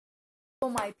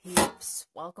Hello my peeps,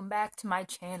 welcome back to my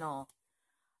channel.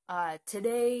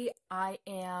 Today I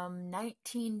am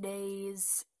 19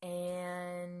 days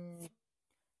and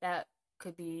that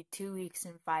could be 2 weeks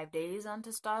and 5 days on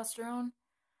testosterone.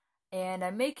 And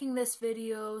I'm making this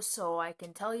video so I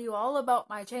can tell you all about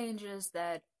my changes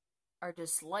that are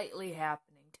just slightly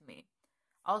happening to me.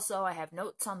 Also, I have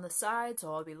notes on the side,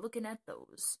 so I'll be looking at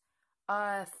those.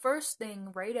 First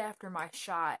thing, right after my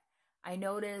shot, I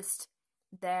noticed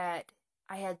that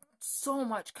I had so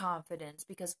much confidence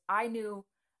because I knew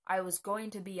I was going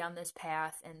to be on this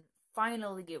path and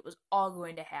finally it was all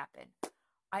going to happen.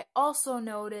 I also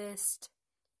noticed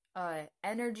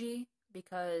energy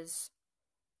because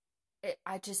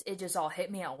it just all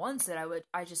hit me at once that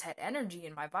I just had energy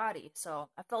in my body. So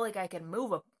I felt like I could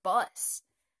move a bus.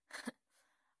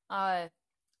 I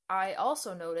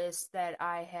also noticed that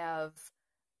I have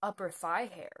upper thigh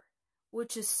hair,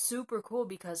 which is super cool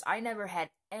because I never had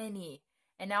any.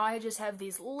 And now I just have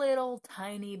these little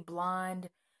tiny blonde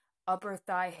upper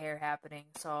thigh hair happening.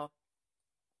 So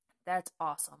that's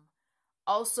awesome.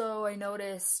 Also, I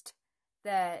noticed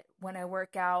that when I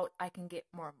work out, I can get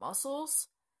more muscles.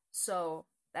 So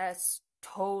that's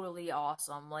totally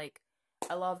awesome. Like,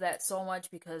 I love that so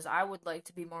much because I would like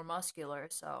to be more muscular.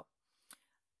 So,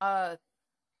 about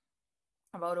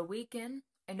a week in,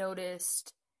 I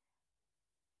noticed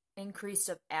increase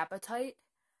of appetite,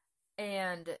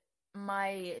 and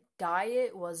my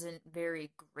diet wasn't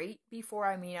very great before.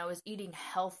 I mean, I was eating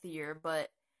healthier,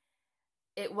 but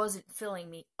it wasn't filling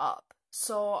me up.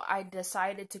 So I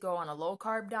decided to go on a low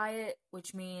carb diet,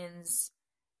 which means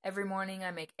every morning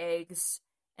I make eggs,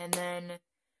 and then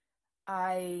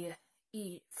I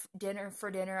eat dinner.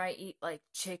 For dinner I eat like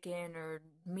chicken or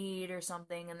meat or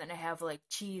something, and then I have like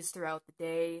cheese throughout the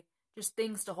day. Just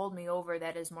things to hold me over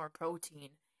that is more protein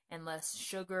and less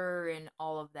sugar and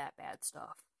all of that bad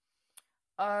stuff.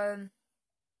 Um,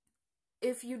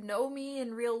 if you know me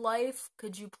in real life,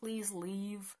 could you please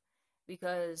leave?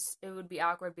 Because it would be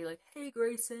awkward to be like, hey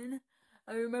Grayson,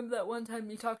 I remember that one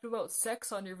time you talked about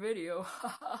sex on your video.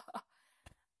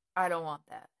 I don't want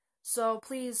that. So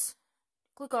please,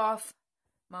 click off,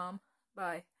 Mom.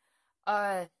 Bye.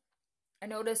 I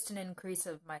noticed an increase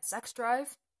of my sex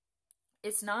drive.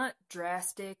 It's not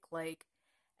drastic like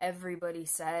everybody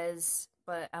says,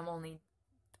 but I'm only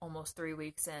almost 3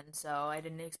 weeks in, so I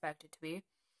didn't expect it to be.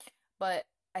 But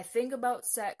I think about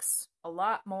sex a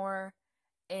lot more,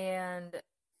 and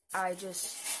I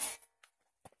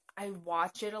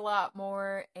watch it a lot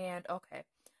more, and okay.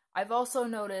 I've also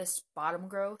noticed bottom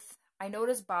growth. I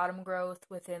noticed bottom growth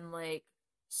within like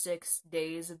 6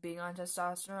 days of being on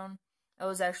testosterone. That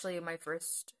was actually my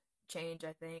first change,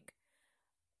 I think,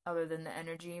 other than the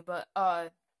energy. But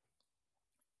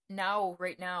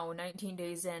right now, 19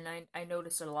 days in, I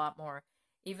notice it a lot more.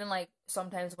 Even like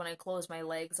sometimes when I close my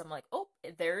legs, I'm like, oh,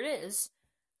 there it is.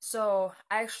 So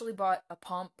I actually bought a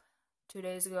pump 2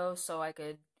 days ago so I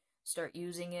could start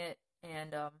using it,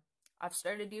 and I've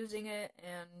started using it,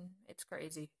 and it's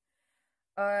crazy.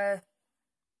 Uh,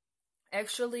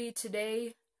 Actually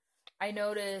today I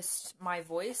noticed my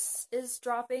voice is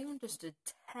dropping just a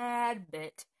tad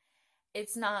bit.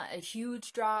 It's not a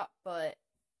huge drop, but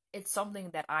it's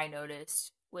something that I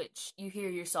noticed, which you hear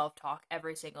yourself talk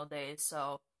every single day,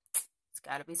 so it's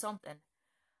gotta be something.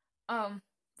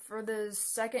 For the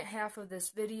second half of this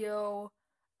video,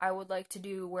 I would like to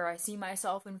do where I see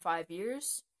myself in 5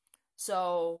 years.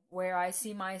 So, where I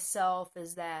see myself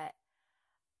is that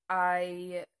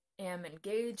I am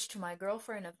engaged to my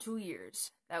girlfriend of 2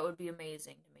 years. That would be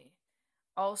amazing to me.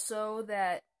 Also,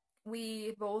 that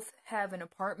we both have an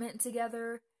apartment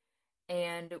together,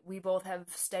 and we both have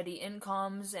steady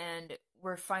incomes, and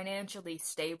we're financially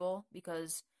stable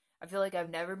because I feel like I've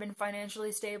never been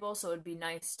financially stable, so it'd be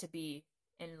nice to be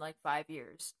in like 5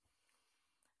 years.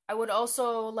 I would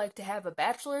also like to have a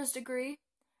bachelor's degree,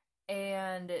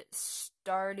 and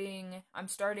I'm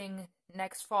starting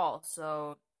next fall,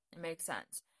 so it makes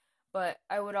sense. But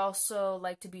I would also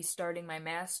like to be starting my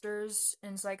master's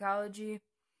in psychology.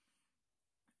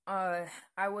 I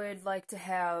would like to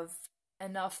have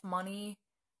enough money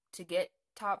to get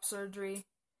top surgery.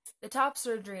 The top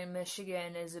surgery in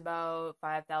Michigan is about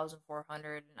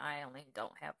 5,400, and I only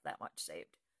don't have that much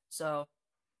saved. So,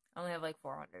 I only have like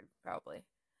 400, probably.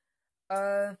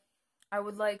 I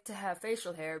would like to have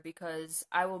facial hair because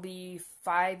I will be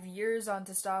 5 years on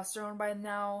testosterone by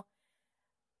now.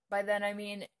 By then, I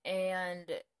mean, and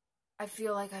I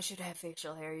feel like I should have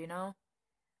facial hair, you know?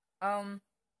 Um,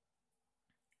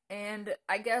 and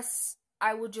I guess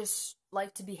I would just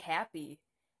like to be happy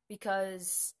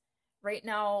because right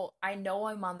now I know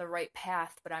I'm on the right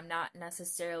path, but I'm not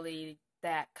necessarily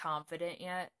that confident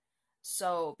yet.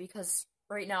 So, because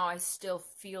right now I still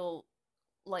feel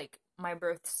like my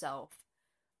birth self.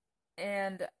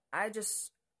 And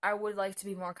I would like to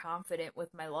be more confident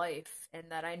with my life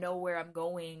and that I know where I'm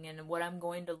going and what I'm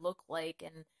going to look like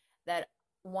and that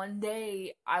one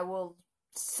day I will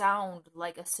sound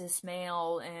like a cis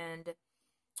male and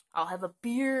I'll have a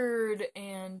beard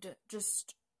and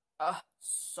just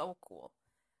so cool.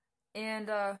 And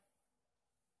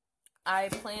I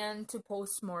plan to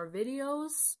post more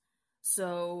videos,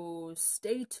 so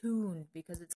stay tuned because it's